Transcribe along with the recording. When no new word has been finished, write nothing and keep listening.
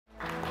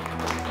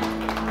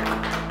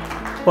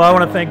Well, I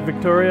want to thank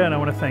Victoria and I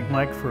want to thank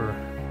Mike for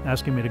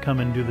asking me to come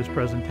and do this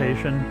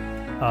presentation.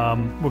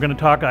 We're going to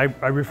talk, I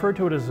refer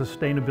to it as a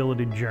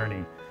sustainability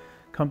journey.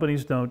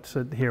 Companies don't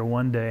sit here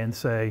one day and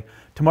say,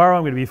 tomorrow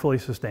I'm going to be fully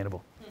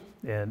sustainable.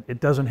 And it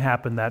doesn't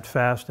happen that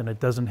fast and it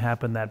doesn't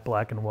happen that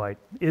black and white.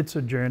 It's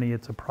a journey,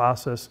 it's a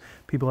process.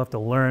 People have to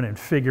learn and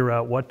figure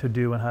out what to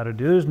do and how to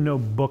do. There's no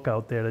book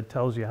out there that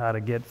tells you how to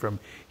get from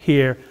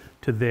here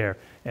to there.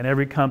 And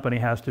every company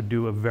has to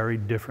do a very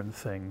different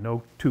thing.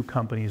 No two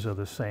companies are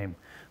the same.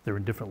 They're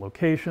in different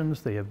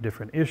locations, they have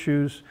different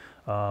issues,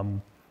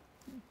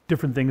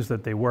 different things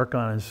that they work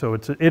on, and so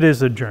it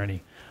is a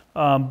journey.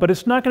 But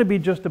it's not going to be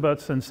just about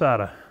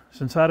Sensata.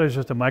 Sensata is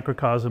just a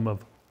microcosm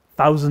of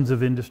thousands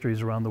of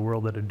industries around the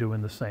world that are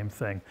doing the same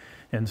thing.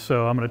 And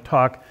so I'm going to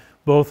talk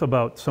both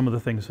about some of the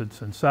things that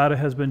Sensata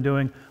has been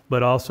doing,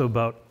 but also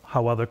about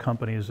how other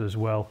companies as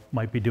well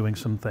might be doing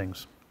some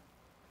things.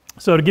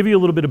 So to give you a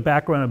little bit of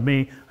background of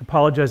me, I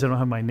apologize I don't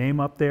have my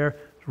name up there,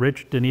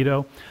 Rich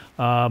DiNitto.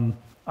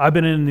 I've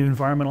been in the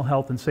environmental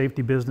health and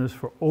safety business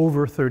for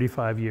over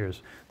 35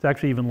 years. It's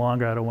actually even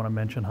longer, I don't want to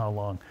mention how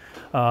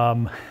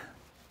long.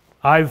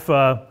 I've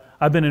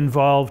been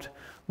involved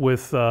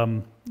with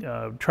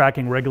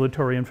tracking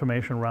regulatory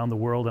information around the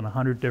world in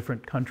 100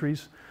 different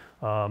countries,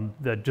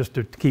 that just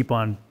to keep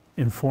on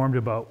informed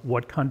about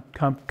what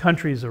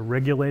countries are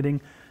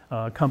regulating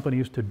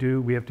companies to do.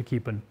 We have to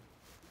keep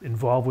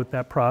involved with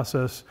that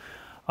process.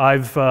 I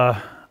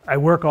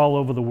work all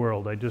over the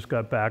world. I just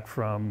got back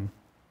from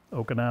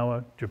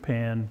Okinawa,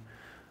 Japan,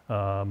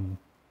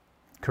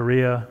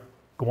 Korea,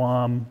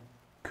 Guam,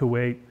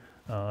 Kuwait,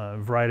 a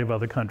variety of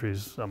other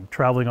countries. I'm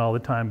traveling all the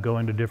time,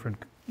 going to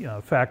different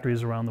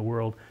factories around the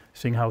world,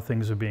 seeing how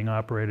things are being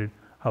operated,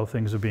 how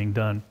things are being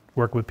done,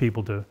 work with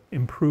people to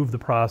improve the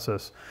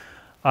process.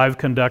 I've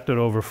conducted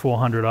over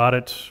 400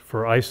 audits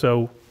for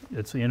ISO.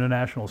 It's the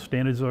International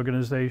Standards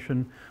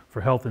Organization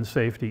for health and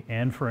safety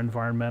and for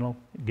environmental,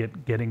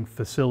 getting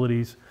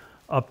facilities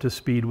up to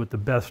speed with the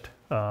best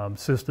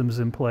systems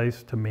in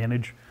place to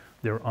manage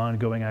their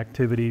ongoing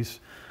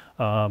activities.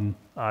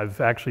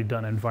 I've actually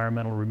done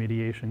environmental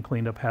remediation,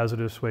 cleaned up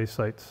hazardous waste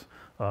sites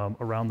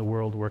around the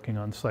world, working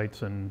on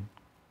sites in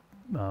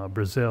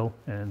Brazil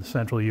and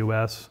central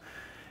US.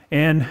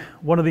 And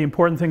one of the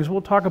important things,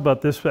 we'll talk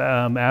about this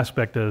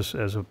aspect as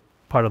a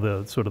part of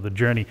the sort of the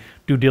journey,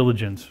 due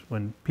diligence.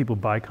 When people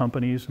buy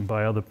companies and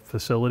buy other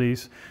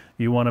facilities,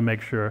 you want to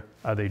make sure,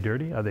 are they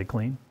dirty, are they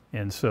clean?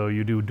 And so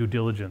you do due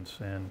diligence,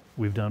 and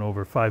we've done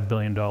over $5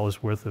 billion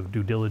worth of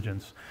due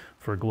diligence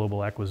for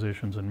global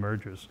acquisitions and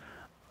mergers.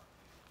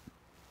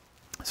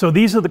 So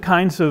these are the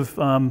kinds of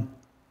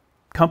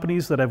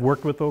companies that I've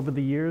worked with over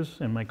the years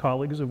and my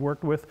colleagues have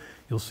worked with.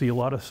 You'll see a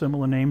lot of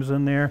similar names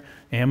in there.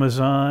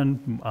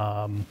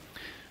 Amazon,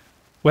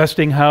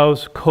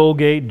 Westinghouse,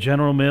 Colgate,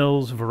 General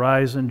Mills,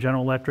 Verizon,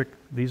 General Electric.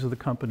 These are the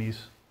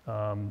companies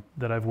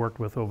that I've worked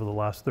with over the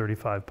last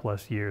 35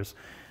 plus years.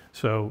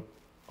 So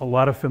a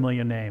lot of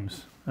familiar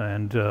names,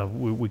 and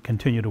we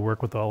continue to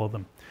work with all of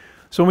them.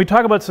 So when we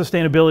talk about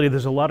sustainability,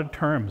 there's a lot of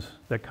terms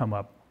that come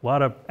up, a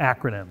lot of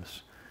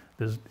acronyms.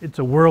 It's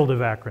a world of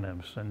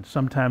acronyms, and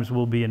sometimes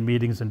we'll be in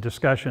meetings and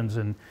discussions,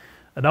 and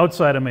an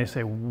outsider may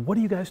say, what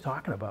are you guys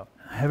talking about?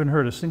 I haven't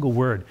heard a single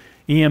word.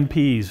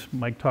 EMPs,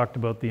 Mike talked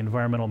about the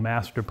Environmental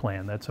Master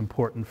Plan, that's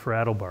important for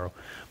Attleboro.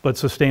 But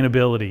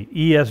sustainability,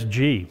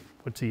 ESG,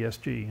 what's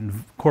ESG?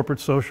 Corporate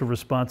Social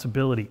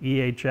Responsibility,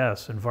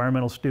 EHS,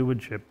 Environmental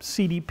Stewardship,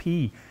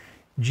 CDP,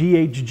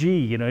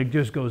 GHG, you know, it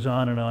just goes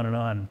on and on and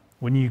on.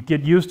 When you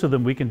get used to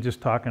them, we can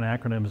just talk in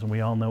acronyms and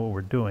we all know what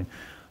we're doing.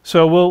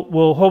 So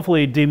we'll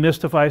hopefully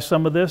demystify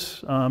some of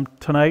this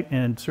tonight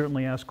and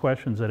certainly ask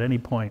questions at any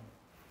point.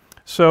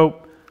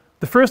 So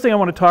the first thing I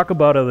want to talk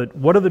about are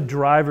what are the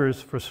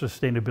drivers for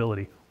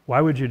sustainability?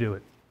 Why would you do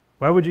it?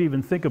 Why would you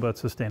even think about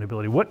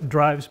sustainability? What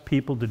drives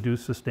people to do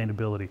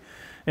sustainability?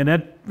 And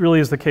that really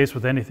is the case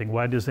with anything.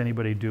 Why does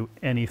anybody do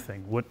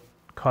anything? What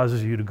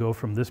causes you to go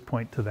from this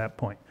point to that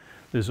point?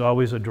 There's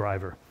always a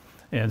driver.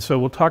 And so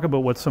we'll talk about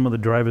what some of the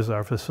drivers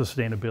are for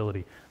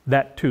sustainability.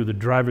 That too, the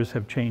drivers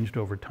have changed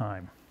over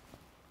time.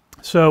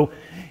 So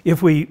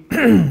if we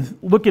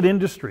look at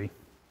industry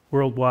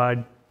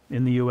worldwide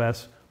in the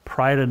US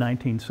prior to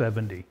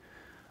 1970,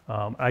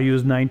 I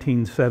use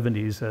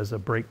 1970s as a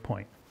break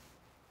point.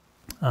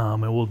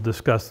 And we'll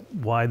discuss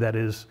why that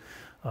is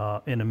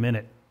in a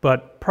minute.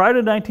 But prior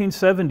to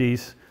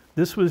 1970s,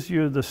 this was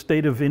the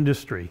state of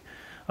industry.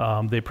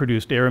 They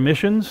produced air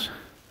emissions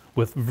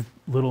with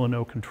little or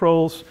no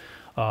controls,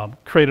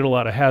 created a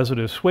lot of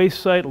hazardous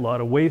waste site, a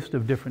lot of waste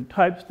of different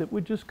types that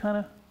would just kind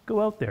of go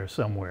out there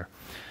somewhere.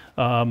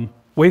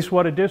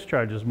 Wastewater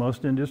discharges,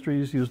 most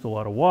industries used a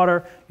lot of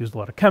water, used a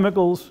lot of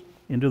chemicals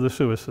into the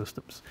sewer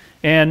systems.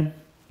 And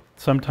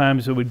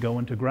sometimes it would go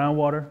into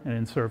groundwater and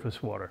in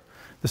surface water.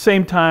 At the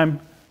same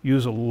time,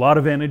 use a lot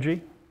of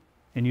energy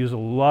and use a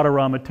lot of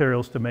raw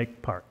materials to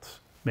make parts,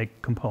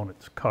 make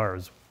components,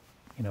 cars,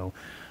 you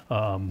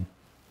know,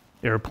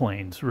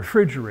 airplanes,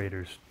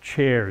 refrigerators,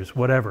 chairs,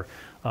 whatever.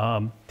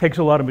 Takes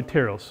a lot of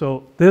material.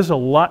 So there's a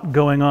lot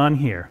going on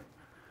here.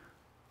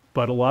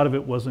 but a lot of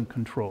it wasn't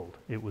controlled.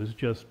 It was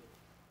just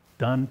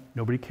done,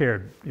 nobody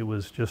cared. It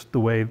was just the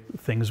way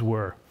things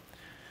were.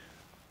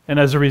 And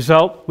as a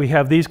result, we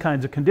have these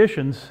kinds of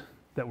conditions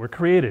that were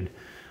created.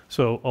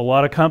 So a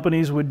lot of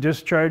companies would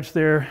discharge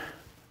their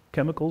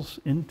chemicals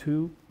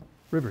into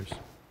rivers.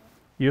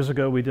 Years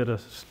ago, we did a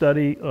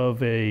study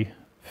of a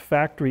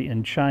factory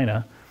in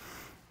China.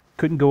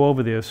 Couldn't go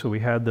over there, so we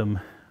had them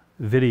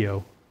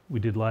video. We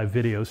did live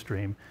video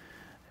stream.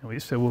 And we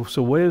said, well,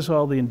 so where does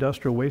all the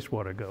industrial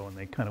wastewater go? And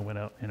they kind of went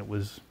out, and it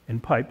was in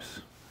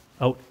pipes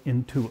out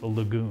into a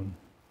lagoon.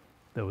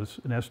 That was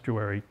an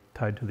estuary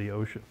tied to the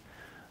ocean.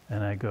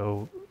 And I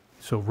go,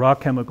 so raw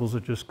chemicals are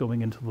just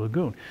going into the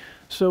lagoon.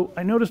 So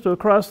I noticed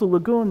across the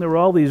lagoon there were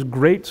all these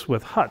grates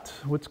with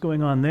huts. What's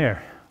going on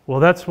there?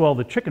 Well, that's all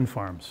the chicken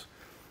farms.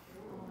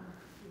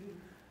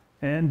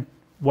 And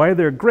why are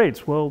there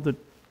grates? Well, the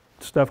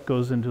stuff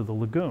goes into the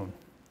lagoon.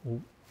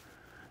 Well,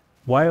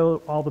 why are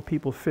all the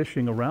people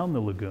fishing around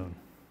the lagoon?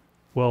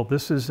 Well,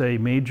 this is a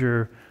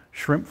major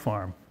shrimp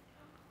farm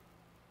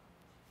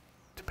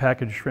to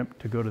package shrimp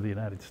to go to the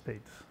United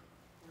States.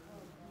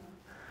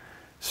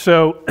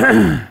 So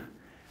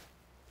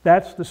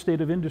that's the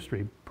state of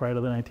industry prior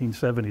to the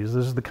 1970s.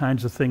 This is the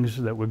kinds of things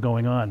that were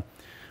going on.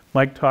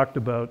 Mike talked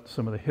about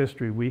some of the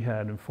history we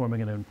had in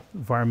forming an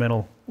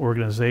environmental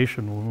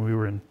organization when we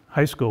were in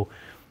high school.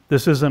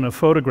 This isn't a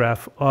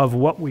photograph of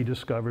what we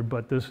discovered,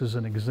 but this is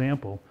an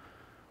example.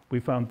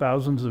 We found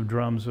thousands of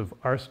drums of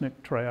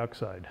arsenic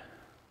trioxide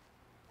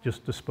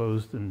just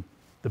disposed in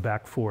the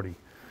back 40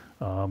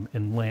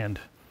 in land.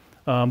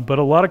 But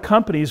a lot of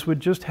companies would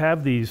just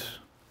have these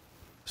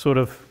sort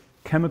of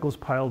chemicals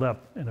piled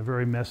up in a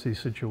very messy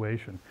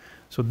situation.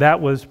 So that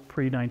was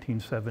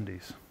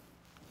pre-1970s.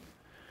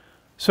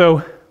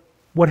 So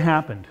what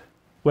happened?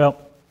 Well,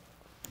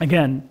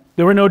 again,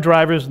 there were no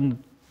drivers in the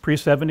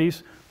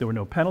pre-70s. There were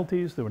no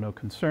penalties. There were no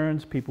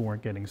concerns. People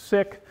weren't getting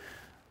sick.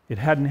 It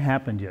hadn't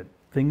happened yet.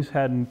 Things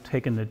hadn't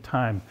taken the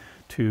time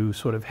to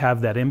sort of have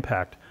that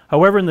impact.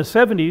 However, in the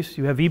 70s,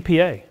 you have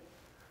EPA.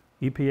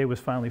 EPA was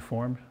finally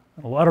formed.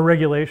 A lot of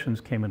regulations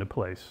came into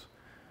place.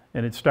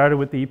 And it started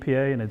with the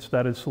EPA, and it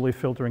started slowly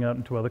filtering out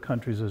into other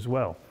countries as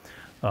well.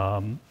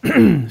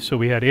 So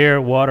we had air,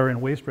 water, and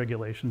waste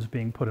regulations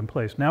being put in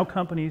place. Now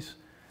companies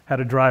had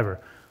a driver.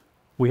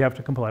 We have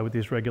to comply with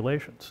these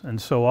regulations. And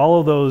so all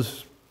of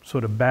those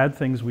sort of bad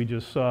things we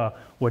just saw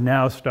were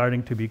now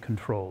starting to be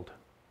controlled.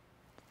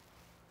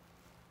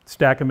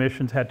 Stack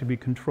emissions had to be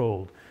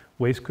controlled.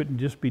 Waste couldn't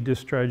just be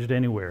discharged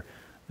anywhere.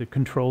 The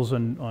controls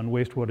on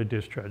wastewater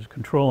discharge,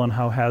 control on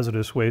how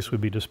hazardous waste would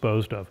be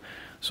disposed of.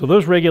 So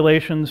those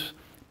regulations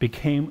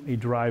became a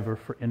driver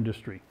for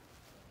industry.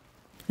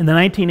 In the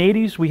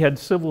 1980s, we had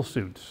civil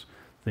suits.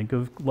 Think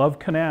of Love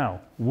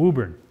Canal,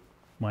 Woburn.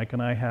 Mike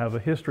and I have a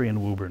history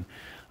in Woburn.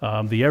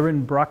 The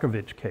Erin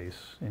Brockovich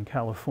case in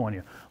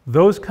California.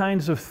 Those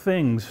kinds of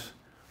things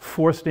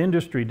forced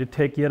industry to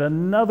take yet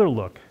another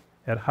look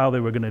at how they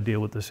were going to deal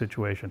with the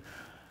situation.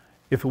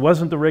 If it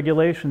wasn't the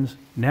regulations,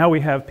 now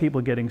we have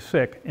people getting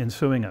sick and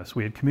suing us.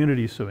 We had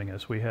communities suing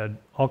us. We had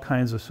all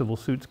kinds of civil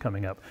suits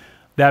coming up.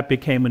 That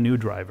became a new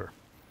driver.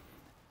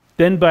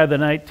 Then by the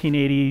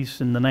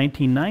 1980s and the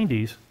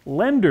 1990s,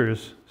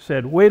 lenders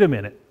said, wait a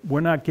minute, we're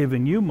not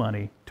giving you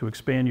money to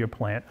expand your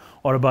plant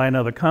or to buy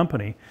another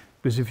company,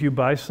 because if you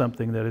buy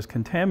something that is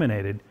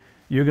contaminated,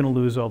 you're going to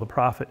lose all the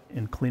profit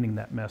in cleaning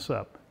that mess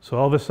up. So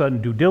all of a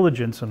sudden, due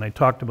diligence, and I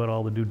talked about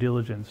all the due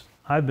diligence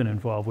I've been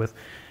involved with,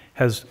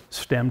 has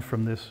stemmed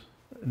from this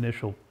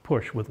initial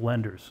push with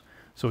lenders.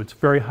 So it's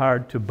very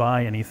hard to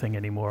buy anything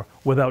anymore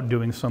without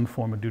doing some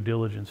form of due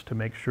diligence to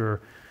make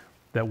sure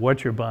that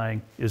what you're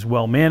buying is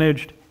well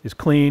managed, is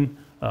clean,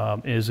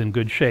 is in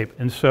good shape.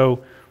 And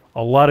so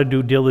a lot of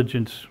due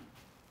diligence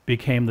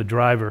became the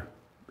driver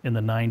in the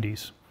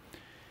 90s.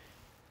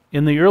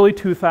 In the early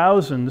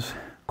 2000s,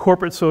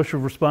 corporate social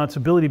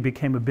responsibility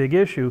became a big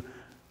issue.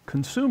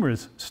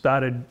 Consumers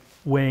started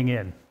weighing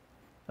in.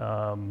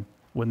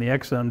 When the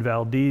Exxon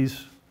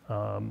Valdez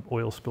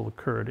oil spill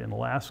occurred in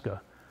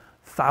Alaska,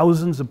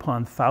 thousands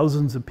upon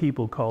thousands of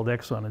people called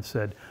Exxon and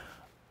said,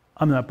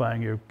 I'm not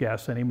buying your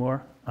gas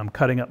anymore, I'm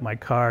cutting up my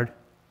card,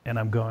 and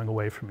I'm going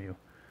away from you.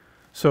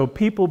 So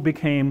people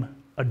became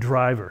a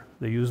driver.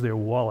 They used their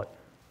wallet,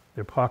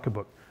 their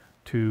pocketbook,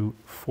 to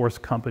force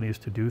companies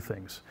to do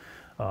things.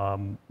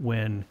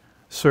 When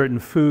certain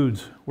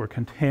foods were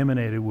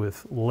contaminated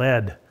with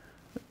lead,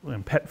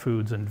 and pet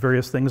foods and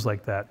various things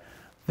like that,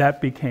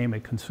 that became a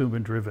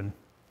consumer-driven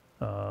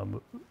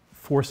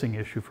forcing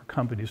issue for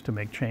companies to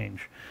make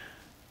change.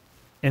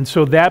 And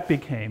so that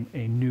became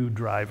a new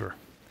driver.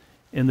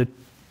 In the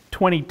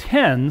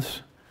 2010s,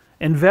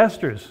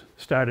 investors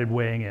started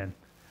weighing in.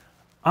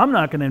 I'm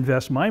not going to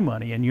invest my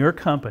money in your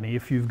company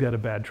if you've got a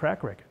bad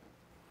track record.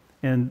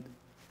 And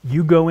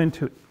you go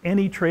into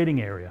any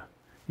trading area,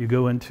 you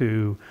go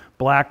into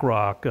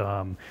BlackRock,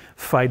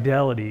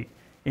 Fidelity,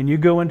 and you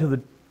go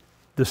into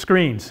the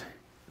screens,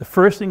 the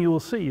first thing you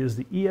will see is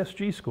the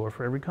ESG score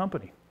for every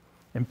company.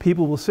 And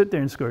people will sit there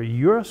and score,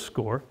 your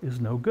score is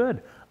no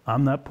good.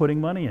 I'm not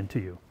putting money into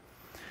you.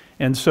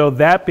 And so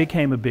that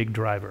became a big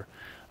driver.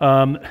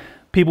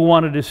 People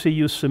wanted to see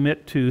you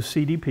submit to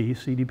CDP.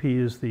 CDP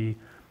is the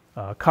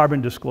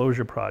Carbon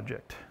Disclosure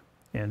Project.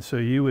 And so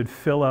you would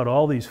fill out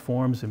all these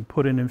forms and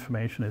put in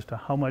information as to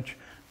how much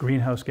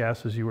greenhouse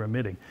gases you were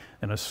emitting.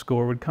 And a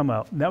score would come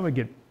out, and that would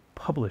get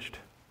published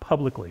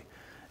publicly.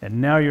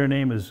 And now your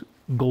name is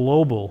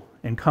global,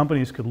 and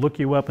companies could look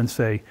you up and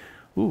say,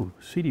 ooh,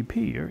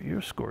 CDP,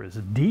 your score is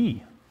a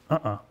D.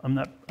 I'm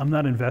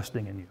not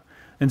investing in you.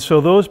 And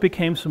so those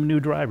became some new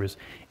drivers.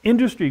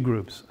 Industry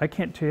groups, I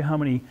can't tell you how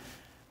many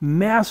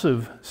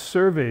massive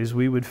surveys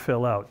we would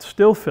fill out,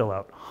 still fill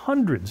out,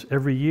 hundreds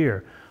every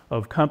year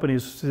of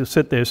companies to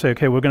sit there and say,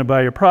 okay, we're going to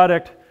buy your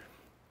product.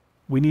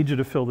 We need you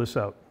to fill this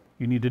out.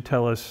 You need to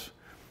tell us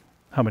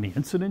how many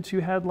incidents you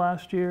had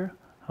last year,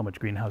 how much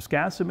greenhouse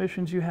gas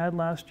emissions you had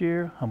last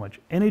year, how much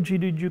energy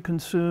did you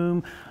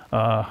consume,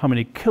 how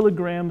many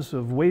kilograms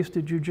of waste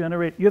did you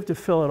generate. You have to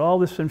fill out all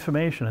this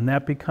information, and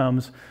that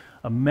becomes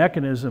a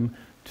mechanism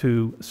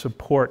to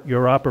support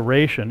your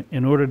operation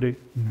in order to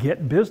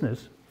get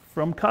business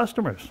from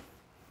customers.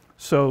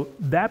 So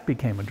that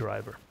became a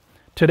driver.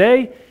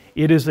 Today,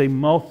 it is a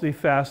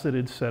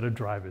multifaceted set of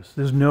drivers.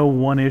 There's no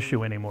one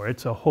issue anymore.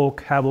 It's a whole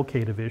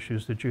cavalcade of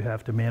issues that you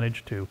have to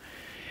manage to.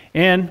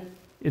 And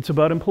it's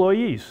about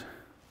employees.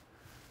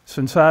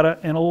 Sensata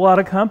and a lot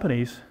of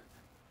companies,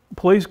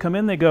 employees come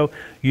in, they go,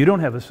 you don't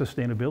have a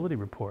sustainability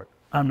report.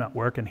 I'm not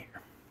working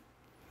here.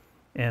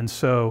 And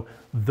so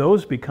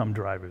those become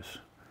drivers.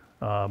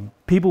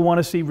 People want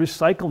to see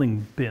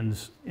recycling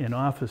bins in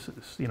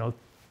offices,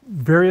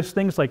 various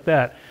things like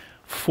that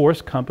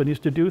force companies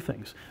to do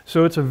things.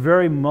 So it's a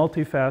very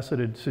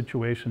multifaceted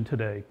situation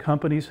today.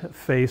 Companies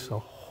face a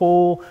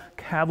whole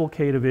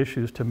cavalcade of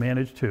issues to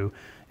manage to,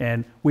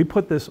 and we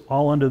put this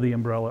all under the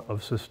umbrella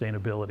of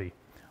sustainability.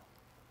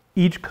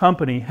 Each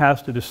company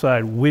has to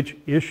decide which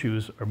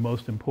issues are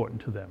most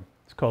important to them.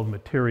 It's called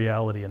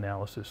materiality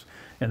analysis,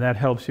 and that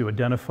helps you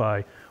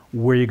identify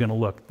where you're going to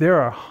look.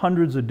 There are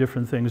hundreds of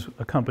different things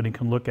a company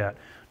can look at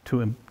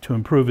to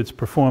improve its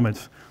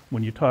performance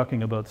when you're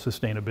talking about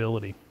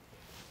sustainability.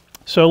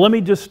 So let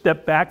me just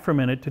step back for a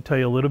minute to tell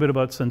you a little bit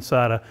about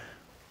Sensata,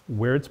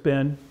 where it's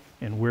been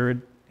and where it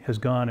has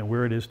gone and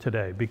where it is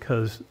today,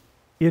 because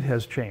it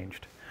has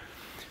changed.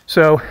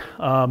 So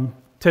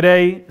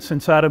today,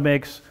 Sensata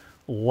makes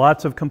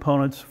lots of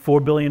components,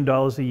 $4 billion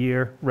a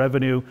year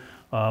revenue,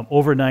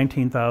 over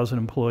 19,000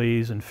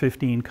 employees in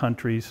 15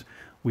 countries.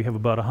 We have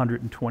about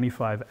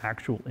 125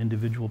 actual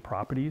individual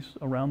properties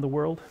around the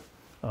world.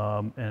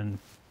 And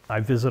I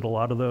visit a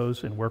lot of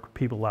those and work with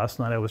people. Last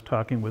night I was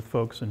talking with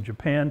folks in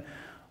Japan,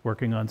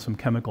 working on some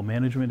chemical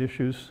management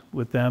issues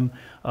with them.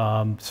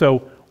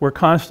 So we're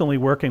constantly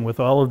working with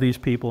all of these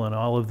people in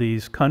all of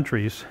these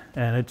countries,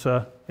 and it's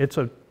a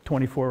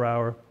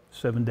 24-hour,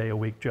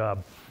 7-day-a-week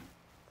job.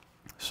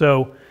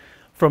 So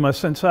from a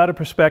Sensata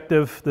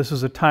perspective, this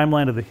is a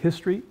timeline of the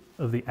history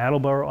of the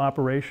Attleboro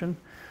operation.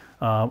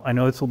 I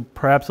know it's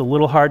perhaps a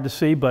little hard to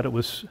see, but it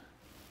was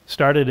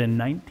started in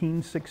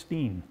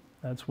 1916.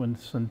 That's when,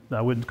 I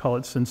wouldn't call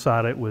it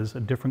Sensata, it was a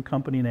different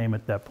company name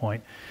at that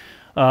point.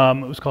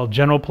 It was called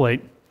General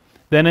Plate.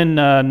 Then in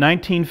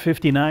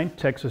 1959,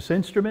 Texas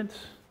Instruments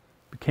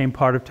became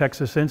part of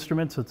Texas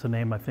Instruments. It's a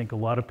name I think a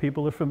lot of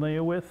people are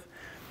familiar with.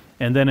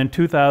 And then in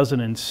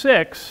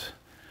 2006,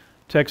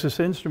 Texas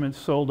Instruments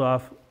sold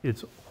off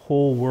its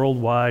whole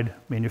worldwide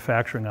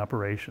manufacturing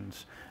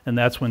operations. And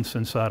that's when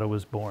Sensata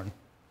was born.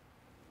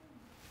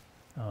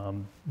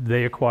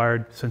 They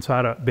acquired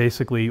Sensata,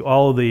 basically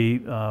all of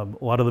a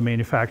lot of the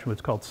manufacturing,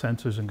 what's called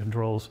sensors and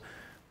controls,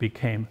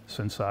 became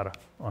Sensata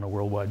on a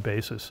worldwide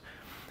basis.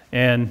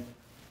 And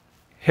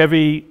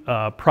heavy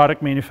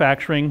product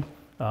manufacturing,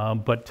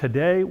 but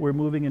today we're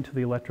moving into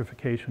the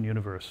electrification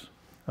universe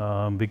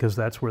because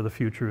that's where the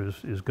future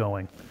is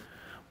going.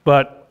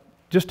 But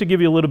just to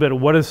give you a little bit of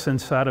what does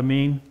Sensata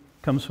mean,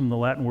 comes from the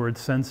Latin word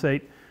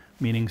sensate,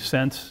 meaning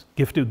sense,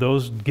 gifted,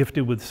 those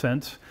gifted with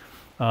sense.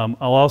 I'll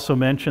also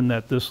mention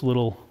that this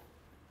little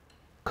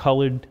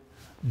colored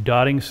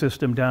dotting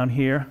system down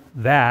here,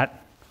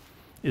 that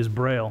is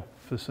Braille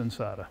for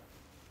Sensata.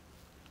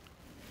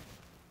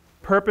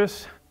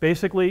 Purpose,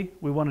 basically,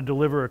 we want to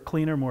deliver a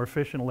cleaner, more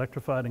efficient,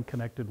 electrified, and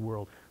connected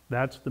world.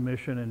 That's the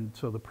mission, and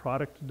so the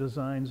product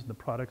designs, the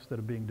products that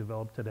are being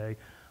developed today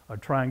are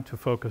trying to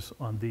focus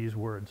on these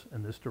words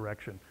in this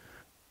direction.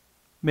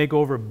 Make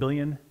over 1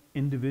 billion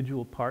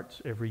individual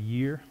parts every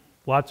year,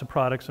 lots of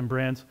products and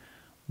brands,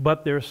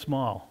 but they're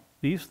small.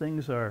 These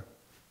things are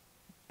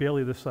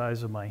barely the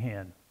size of my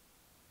hand.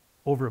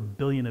 Over 1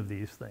 billion of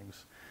these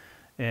things.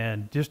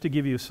 And just to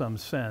give you some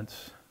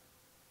sense,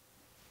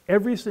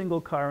 every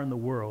single car in the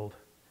world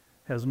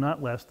has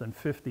not less than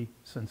 50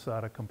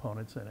 Sensata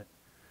components in it,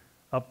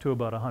 up to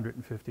about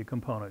 150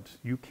 components.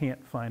 You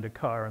can't find a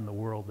car in the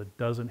world that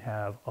doesn't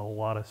have a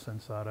lot of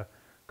Sensata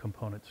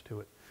components to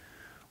it.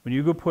 When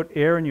you go put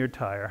air in your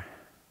tire,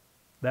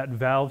 that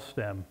valve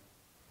stem,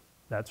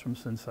 that's from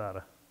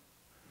Sensata.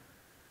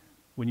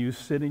 When you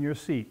sit in your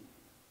seat,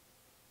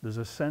 there's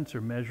a sensor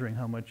measuring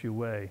how much you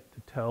weigh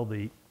to tell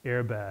the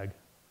airbag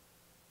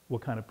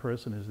what kind of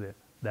person is it?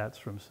 That's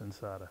from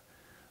Sensata.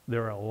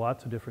 There are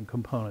lots of different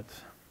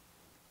components.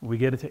 We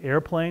get into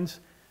airplanes,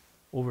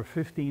 over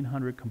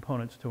 1,500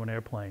 components to an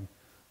airplane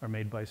are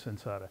made by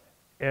Sensata.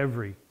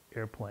 Every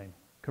airplane,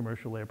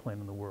 commercial airplane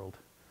in the world.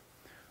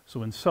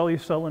 So when Sully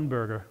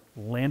Sullenberger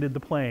landed the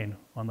plane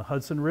on the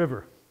Hudson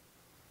River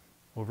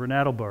over in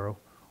Attleboro,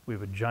 we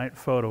have a giant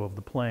photo of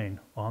the plane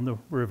on the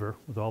river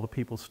with all the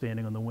people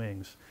standing on the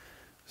wings.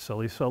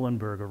 Sully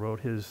Sullenberger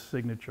wrote his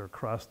signature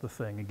across the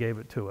thing and gave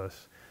it to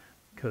us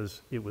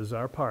because it was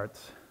our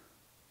parts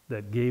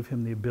that gave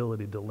him the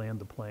ability to land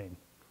the plane.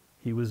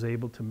 He was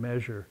able to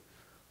measure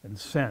and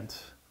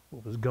sense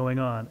what was going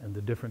on in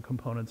the different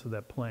components of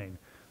that plane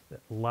that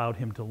allowed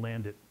him to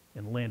land it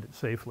and land it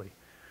safely.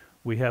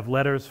 We have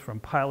letters from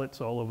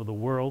pilots all over the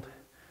world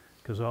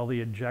because all the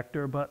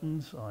ejector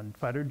buttons on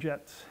fighter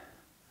jets,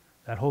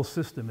 that whole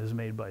system is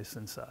made by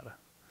Sensata.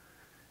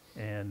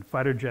 And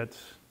fighter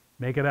jets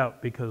make it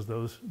out because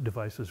those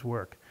devices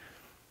work.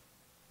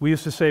 We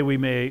used to say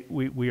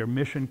we are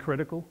mission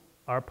critical.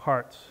 Our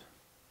parts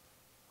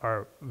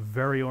are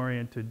very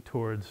oriented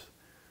towards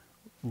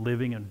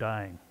living and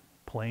dying.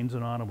 Planes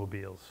and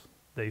automobiles,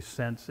 they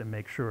sense and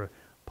make sure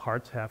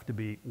parts have to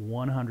be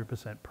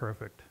 100%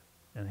 perfect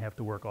and have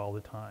to work all the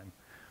time.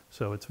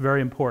 So it's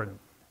very important.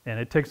 And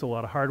it takes a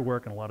lot of hard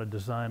work and a lot of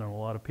design and a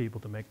lot of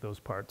people to make those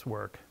parts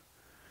work.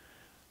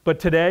 But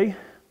today,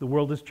 the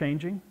world is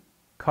changing.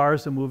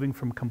 Cars are moving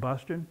from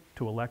combustion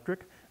to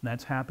electric, and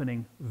that's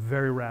happening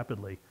very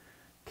rapidly.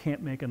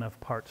 Can't make enough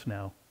parts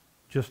now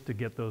just to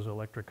get those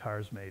electric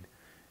cars made.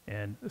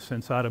 And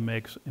Sensata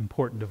makes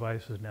important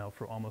devices now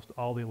for almost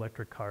all the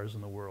electric cars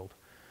in the world.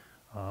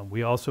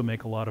 We also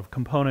make a lot of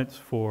components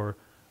for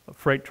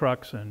freight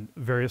trucks and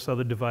various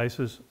other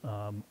devices,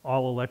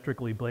 all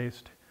electrically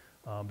based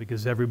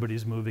because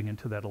everybody's moving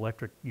into that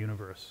electric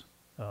universe.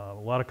 A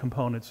lot of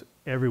components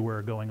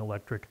everywhere going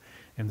electric,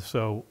 and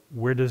so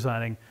we're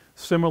designing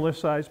similar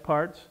size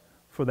parts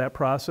for that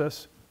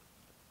process.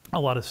 A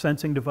lot of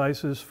sensing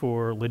devices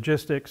for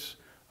logistics,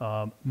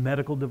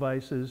 medical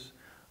devices.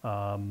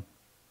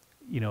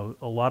 You know,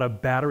 a lot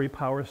of battery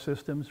power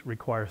systems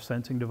require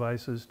sensing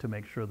devices to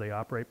make sure they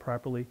operate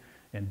properly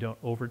and don't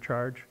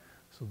overcharge.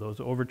 So those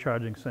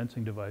overcharging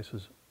sensing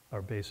devices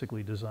are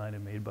basically designed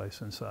and made by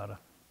Sensata.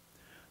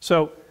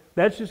 So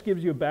that just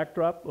gives you a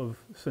backdrop of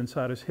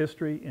Sensata's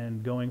history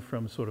and going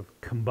from sort of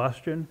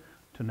combustion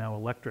to now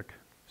electric.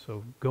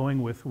 So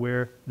going with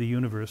where the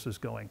universe is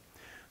going.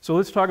 So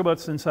let's talk about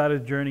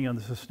Sensata's journey on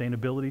the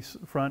sustainability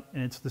front,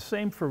 and it's the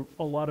same for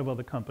a lot of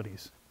other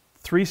companies.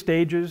 3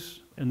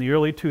 stages. In the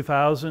early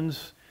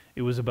 2000s,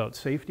 it was about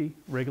safety,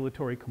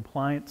 regulatory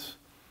compliance.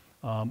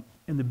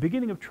 In the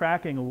beginning of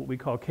tracking of what we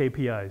call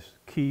KPIs,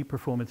 key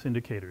performance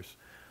indicators.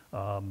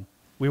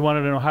 We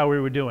wanted to know how we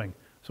were doing.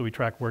 So we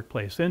track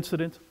workplace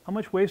incidents. How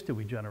much waste did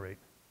we generate?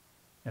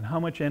 And how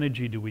much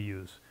energy do we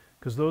use?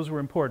 Because those were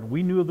important.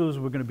 We knew those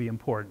were going to be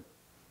important.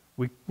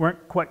 We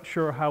weren't quite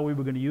sure how we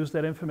were going to use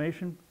that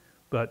information,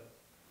 but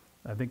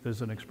I think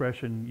there's an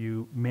expression,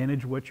 you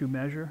manage what you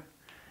measure.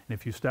 And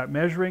if you start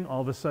measuring,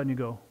 all of a sudden you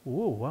go,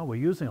 whoa, wow, we're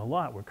using a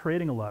lot, we're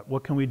creating a lot.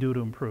 What can we do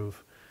to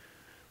improve?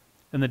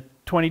 In the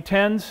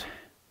 2010s,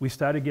 we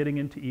started getting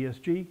into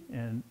ESG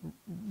and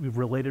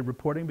related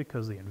reporting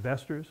because the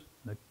investors,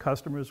 the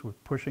customers were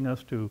pushing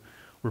us to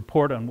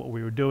report on what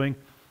we were doing.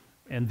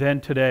 And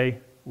then today,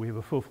 we have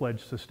a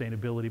full-fledged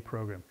sustainability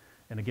program.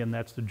 And again,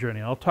 that's the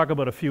journey. I'll talk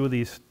about a few of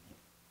these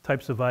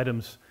types of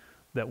items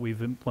that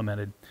we've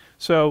implemented.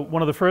 So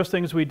one of the first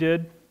things we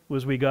did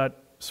was we got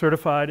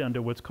certified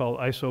under what's called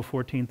ISO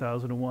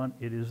 14001.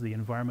 It is the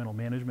environmental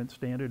management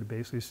standard. It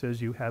basically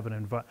says you have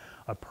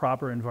a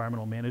proper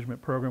environmental management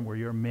program where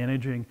you're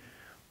managing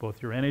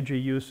both your energy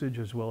usage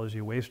as well as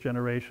your waste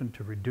generation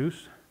to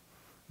reduce,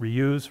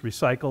 reuse,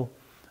 recycle,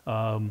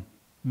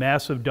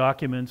 massive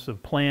documents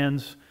of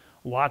plans,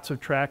 lots of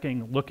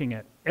tracking, looking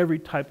at every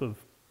type of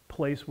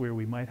place where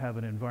we might have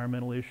an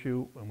environmental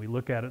issue, and we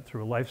look at it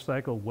through a life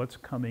cycle, what's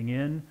coming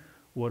in,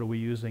 what are we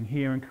using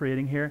here and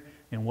creating here,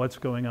 and what's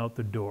going out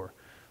the door.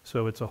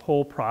 So it's a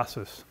whole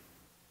process.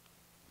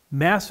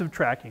 Massive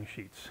tracking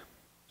sheets,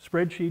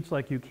 spreadsheets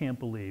like you can't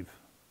believe,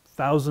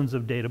 thousands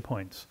of data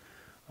points.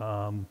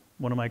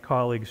 One of my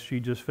colleagues, she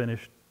just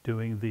finished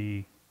doing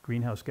the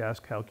greenhouse gas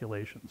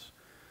calculations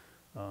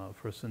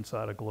for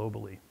Sensata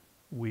globally.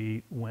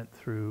 We went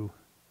through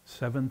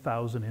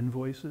 7,000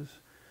 invoices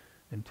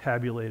and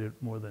tabulated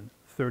more than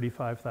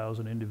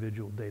 35,000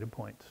 individual data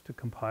points to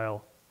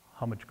compile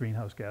how much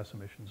greenhouse gas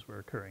emissions were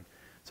occurring.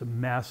 It's a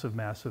massive,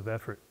 massive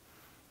effort.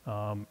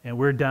 And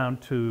we're down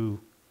to,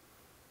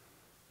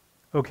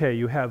 okay,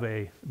 you have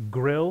a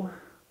grill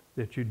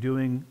that you're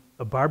doing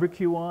a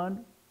barbecue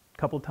on a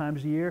couple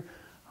times a year.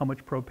 How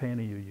much propane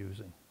are you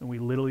using? And we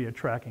literally are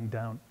tracking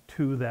down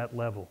to that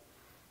level.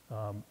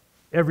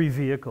 Every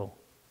vehicle,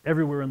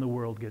 everywhere in the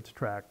world gets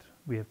tracked.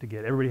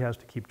 Everybody has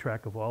to keep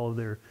track of all of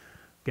their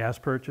gas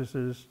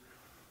purchases.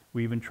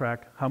 We even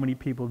track how many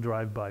people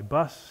drive by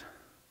bus,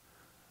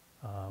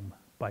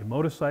 by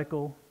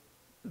motorcycle,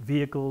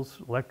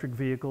 vehicles, electric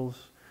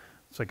vehicles.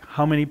 It's like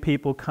how many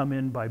people come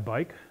in by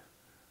bike,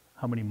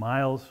 how many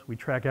miles, we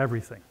track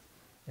everything.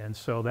 And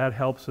so that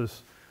helps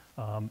us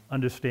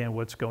understand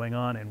what's going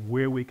on and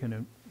where we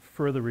can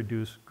further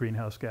reduce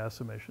greenhouse gas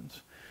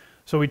emissions.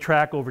 So we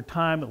track over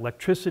time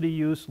electricity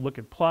use, look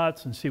at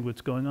plots and see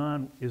what's going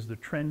on. Is the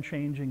trend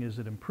changing? Is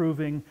it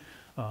improving?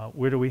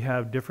 Where do we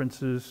have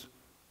differences?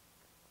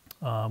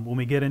 When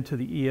we get into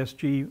the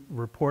ESG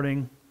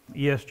reporting,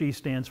 ESG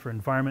stands for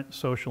environment,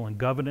 social, and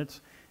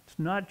governance. It's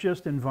not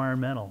just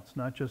environmental, it's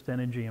not just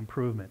energy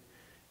improvement.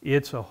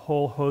 It's a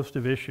whole host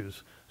of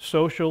issues.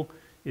 Social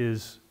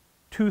is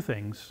two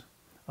things.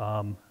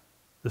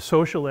 The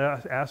social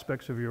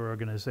aspects of your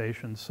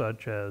organization,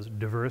 such as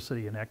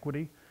diversity and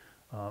equity,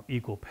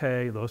 equal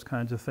pay, those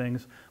kinds of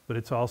things, but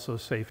it's also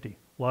safety.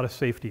 A lot of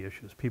safety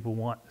issues. People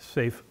want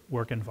safe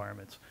work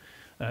environments.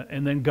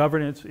 And then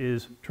governance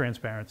is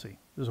transparency.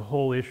 There's a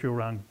whole issue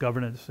around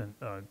governance and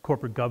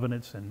corporate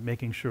governance and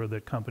making sure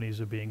that companies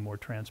are being more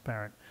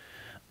transparent.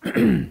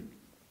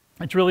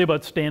 It's really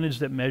about standards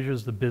that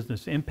measures the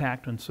business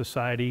impact on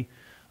society,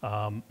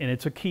 and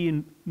it's a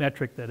key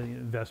metric that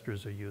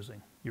investors are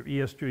using. Your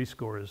ESG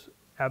score is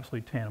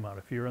absolutely tantamount.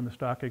 If you're on the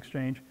stock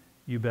exchange,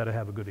 you better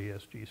have a good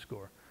ESG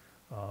score.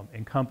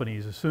 And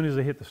companies, as soon as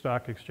they hit the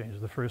stock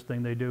exchange, the first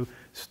thing they do,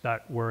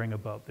 start worrying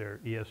about their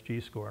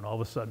ESG score, and all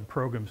of a sudden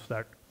programs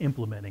start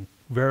implementing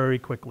very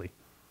quickly.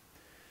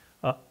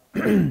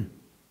 The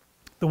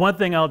one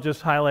thing I'll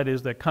just highlight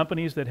is that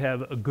companies that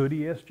have a good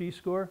ESG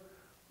score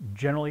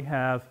generally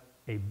have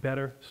a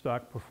better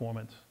stock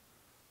performance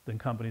than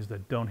companies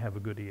that don't have a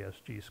good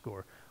ESG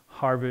score.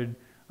 Harvard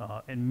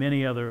and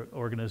many other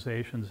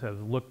organizations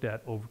have looked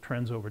at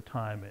trends over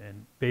time,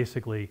 and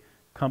basically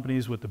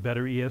companies with the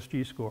better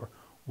ESG score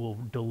will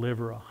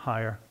deliver a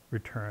higher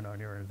return on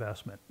your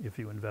investment if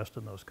you invest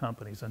in those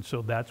companies. And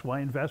so that's why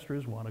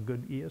investors want a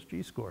good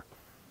ESG score.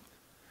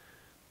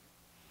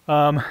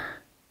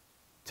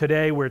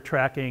 Today we're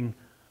tracking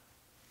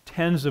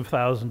tens of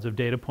thousands of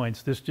data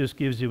points. This just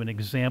gives you an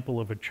example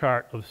of a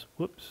chart of,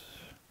 whoops,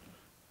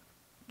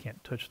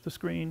 can't touch the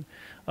screen.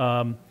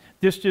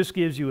 This just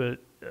gives you a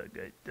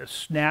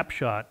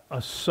snapshot,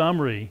 a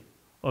summary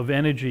of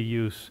energy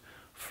use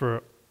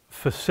for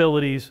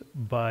facilities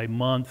by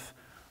month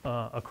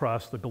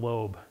across the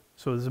globe.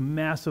 So there's a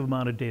massive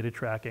amount of data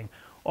tracking.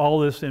 All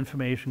this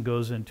information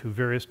goes into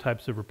various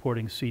types of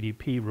reporting,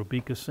 CDP,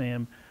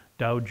 RobecoSAM,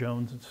 Dow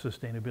Jones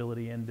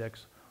Sustainability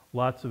Index,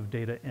 lots of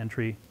data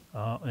entry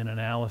and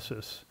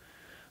analysis.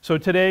 So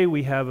today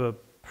we have a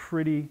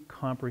pretty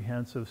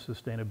comprehensive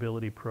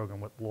sustainability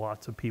program with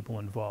lots of people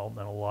involved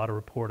and a lot of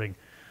reporting.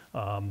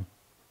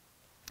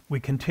 We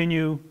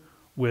continue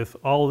with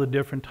all of the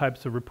different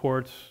types of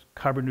reports,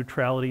 carbon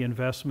neutrality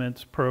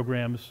investments,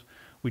 programs.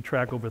 We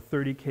track over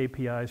 30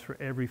 KPIs for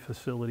every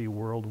facility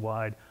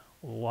worldwide,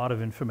 a lot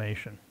of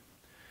information.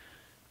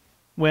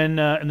 When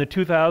in the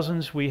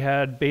 2000s, we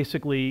had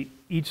basically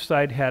each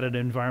site had an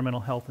environmental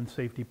health and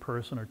safety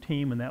person or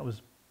team, and that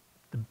was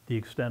the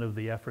extent of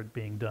the effort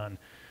being done.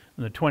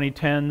 In the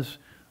 2010s,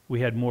 we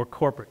had more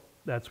corporate.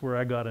 That's where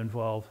I got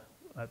involved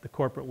at the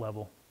corporate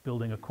level,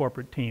 building a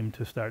corporate team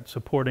to start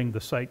supporting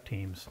the site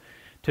teams.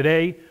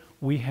 Today,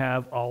 we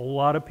have a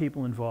lot of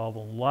people involved,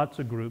 lots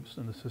of groups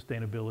in the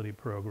sustainability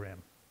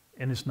program,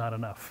 and it's not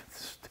enough.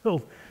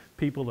 Still,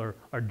 people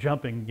are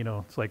jumping, you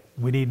know, it's like,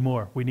 we need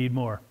more, we need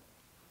more.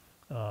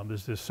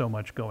 There's just so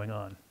much going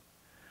on.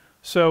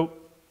 So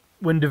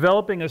when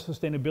developing a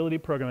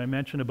sustainability program, I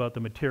mentioned about the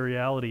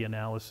materiality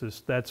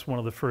analysis. That's one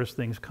of the first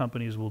things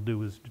companies will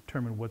do, is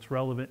determine what's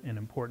relevant and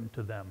important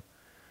to them.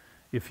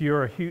 If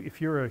you're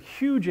a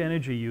huge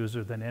energy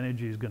user, then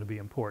energy is going to be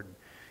important.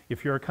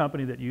 If you're a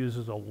company that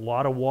uses a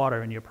lot of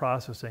water in your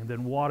processing,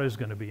 then water is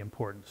going to be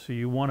important. So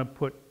you want to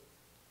put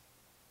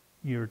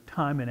your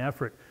time and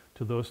effort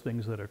to those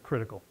things that are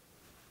critical.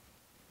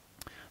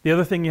 The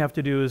other thing you have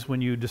to do is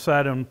when you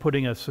decide on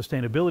putting a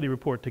sustainability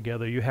report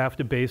together, you have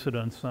to base it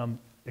on some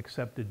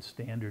accepted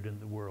standard in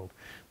the world.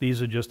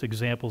 These are just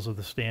examples of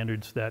the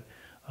standards that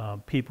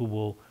people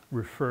will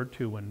refer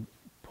to when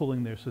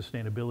pulling their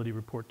sustainability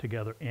report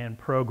together and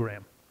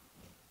program.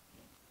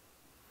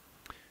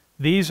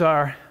 These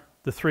are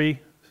the three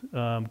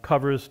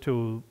covers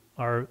to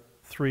our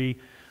three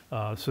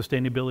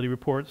sustainability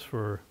reports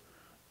for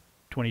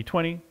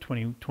 2020,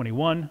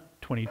 2021,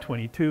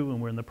 2022,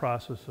 and we're in the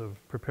process of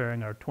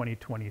preparing our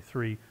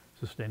 2023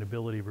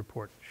 sustainability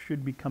report.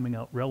 Should be coming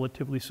out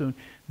relatively soon.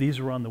 These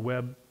are on the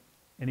web.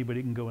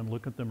 Anybody can go and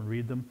look at them and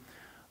read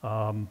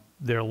them.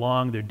 They're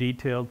long, they're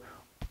detailed.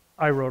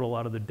 I wrote a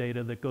lot of the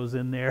data that goes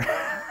in there.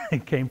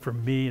 It came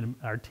from me and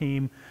our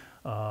team.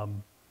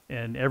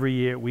 And every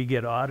year we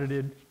get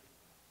audited,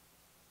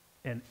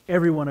 and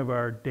every one of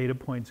our data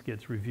points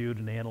gets reviewed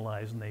and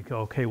analyzed, and they go,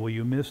 okay, well,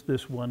 you missed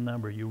this one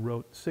number. You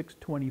wrote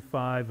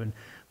 625 and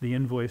the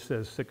invoice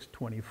says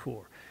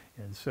 624.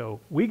 And so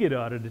we get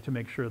audited to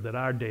make sure that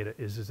our data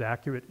is as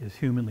accurate as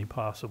humanly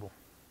possible.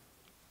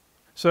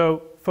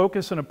 So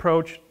focus and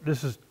approach,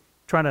 this is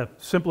trying to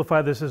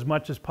simplify this as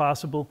much as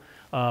possible.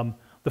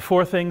 The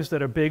four things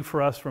that are big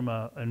for us from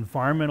an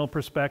environmental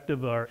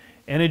perspective are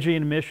energy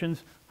and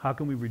emissions. How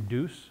can we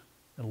reduce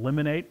and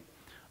eliminate?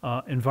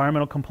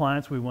 Environmental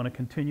compliance, we want to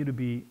continue to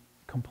be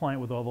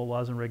compliant with all the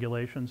laws and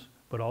regulations,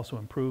 but also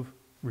improve,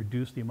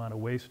 reduce the amount of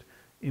waste,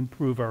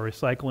 improve our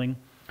recycling,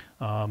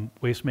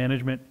 waste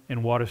management,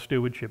 and water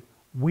stewardship.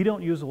 We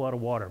don't use a lot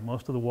of water.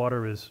 Most of the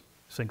water is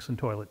sinks and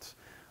toilets.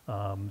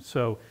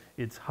 So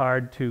it's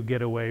hard to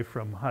get away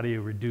from how do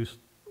you reduce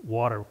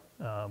water.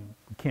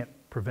 We can't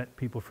prevent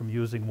people from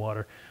using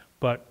water,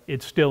 but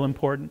it's still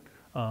important.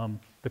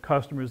 The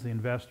customers, the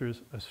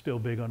investors are still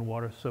big on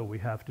water, so we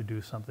have to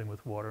do something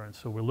with water. And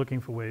so we're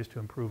looking for ways to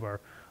improve our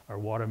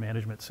water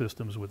management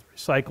systems with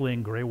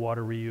recycling, gray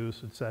water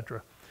reuse, et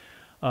cetera.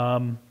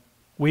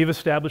 We've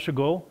established a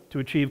goal to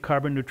achieve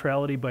carbon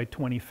neutrality by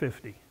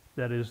 2050.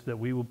 That is that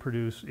we will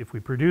produce, if we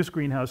produce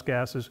greenhouse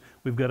gases,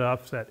 we've got to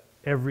offset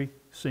every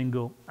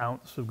single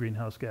ounce of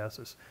greenhouse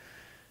gases.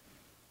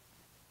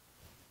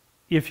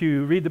 If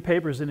you read the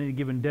papers in any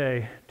given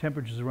day,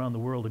 temperatures around the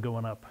world are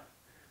going up.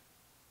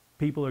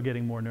 People are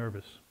getting more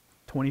nervous.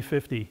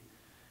 2050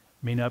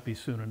 may not be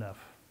soon enough.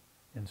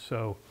 And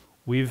so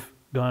we've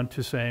gone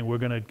to saying we're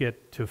going to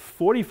get to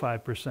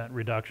 45%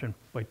 reduction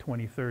by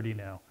 2030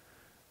 now.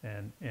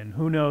 And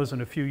who knows,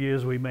 in a few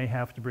years we may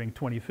have to bring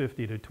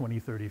 2050 to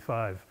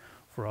 2035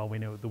 for all we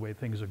know the way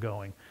things are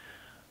going.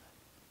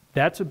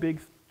 That's a big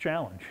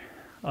challenge.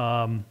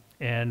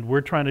 And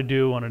we're trying to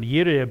do on a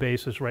year-to-year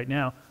basis right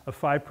now a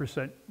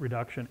 5%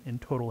 reduction in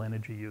total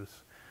energy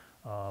use.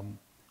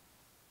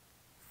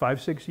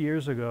 5-6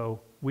 years ago,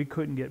 we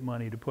couldn't get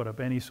money to put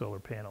up any solar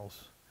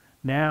panels.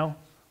 Now,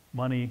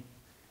 money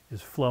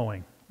is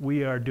flowing.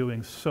 We are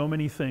doing so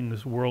many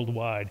things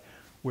worldwide.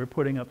 We're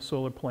putting up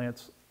solar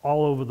plants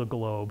all over the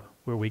globe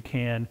where we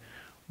can,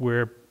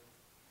 where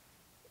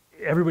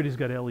everybody's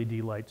got LED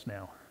lights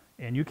now.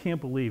 And you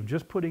can't believe,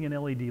 just putting in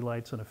LED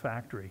lights in a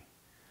factory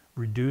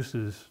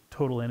reduces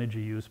total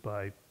energy use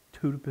by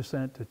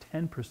 2% to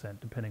 10%,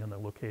 depending on the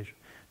location.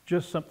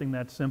 Just something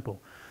that simple.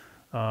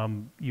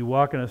 You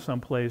walk into some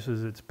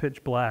places, it's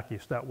pitch black. You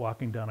start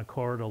walking down a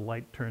corridor,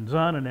 light turns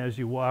on, and as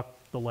you walk,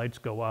 the lights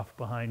go off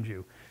behind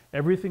you.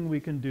 Everything we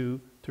can do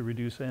to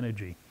reduce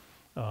energy.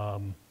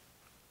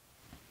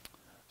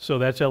 So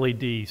that's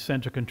LED,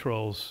 sensor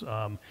controls.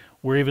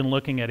 We're even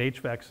looking at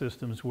HVAC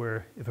systems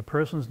where if a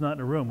person's not in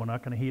a room, we're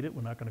not going to heat it,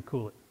 we're not going to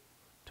cool it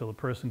until the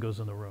person goes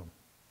in the room,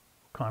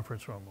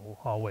 conference room, or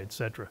hallway,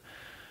 etc.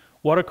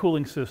 Water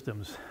cooling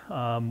systems.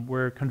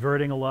 We're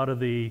converting a lot of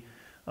the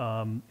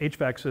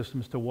HVAC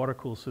systems to water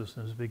cool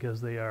systems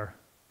because they are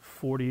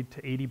 40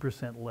 to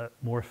 80%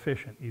 more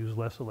efficient, use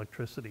less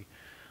electricity.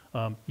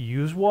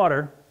 Use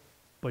water,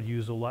 but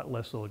use a lot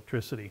less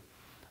electricity.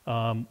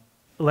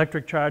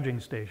 Electric charging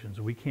stations,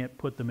 we can't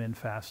put them in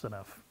fast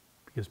enough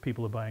because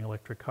people are buying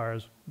electric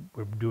cars.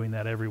 We're doing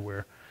that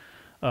everywhere.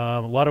 A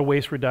lot of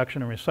waste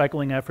reduction and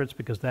recycling efforts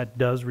because that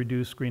does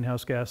reduce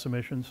greenhouse gas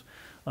emissions.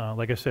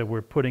 Like I said,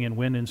 we're putting in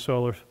wind and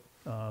solar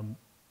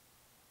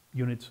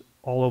units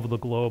all over the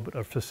globe at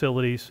our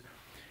facilities.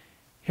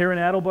 Here in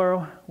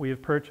Attleboro, we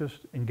have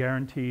purchased and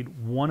guaranteed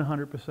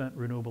 100%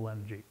 renewable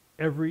energy.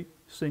 Every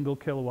single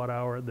kilowatt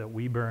hour that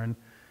we burn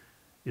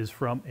is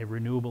from a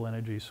renewable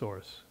energy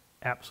source.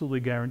 Absolutely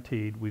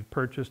guaranteed. We've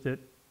purchased it.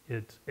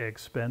 It's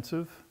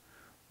expensive,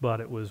 but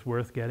it was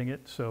worth getting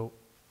it. So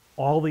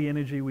all the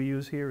energy we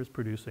use here is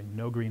producing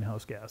no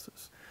greenhouse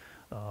gases.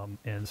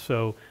 And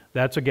so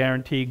that's a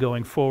guarantee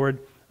going forward.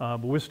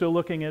 But we're still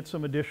looking at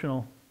some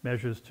additional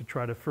measures to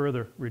try to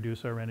further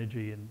reduce our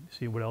energy and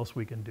see what else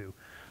we can do.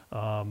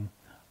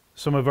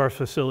 Some of our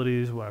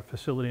facilities, our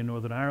facility in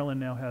Northern Ireland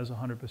now has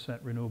 100%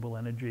 renewable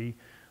energy.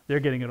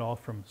 They're getting it all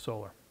from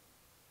solar.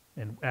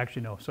 And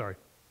actually, no, sorry,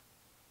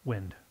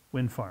 wind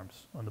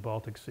farms on the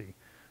Baltic Sea.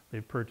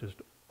 They've purchased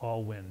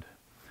all wind.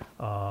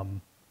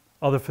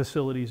 Other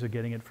facilities are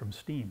getting it from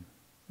steam.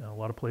 You know, a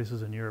lot of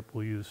places in Europe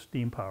will use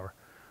steam power,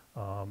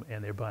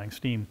 and they're buying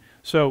steam.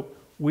 So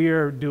we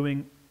are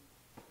doing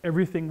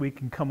everything we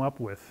can come up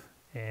with,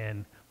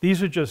 and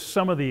these are just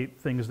some of the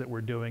things that we're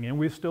doing, and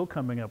we're still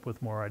coming up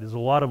with more ideas. There's a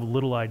lot of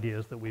little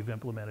ideas that we've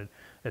implemented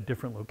at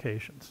different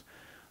locations.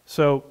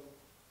 So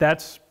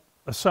that's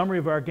a summary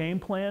of our game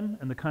plan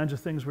and the kinds of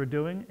things we're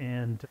doing.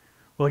 And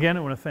well, again, I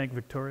want to thank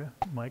Victoria,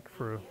 Mike,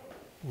 for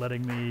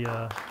letting me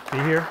be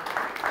here.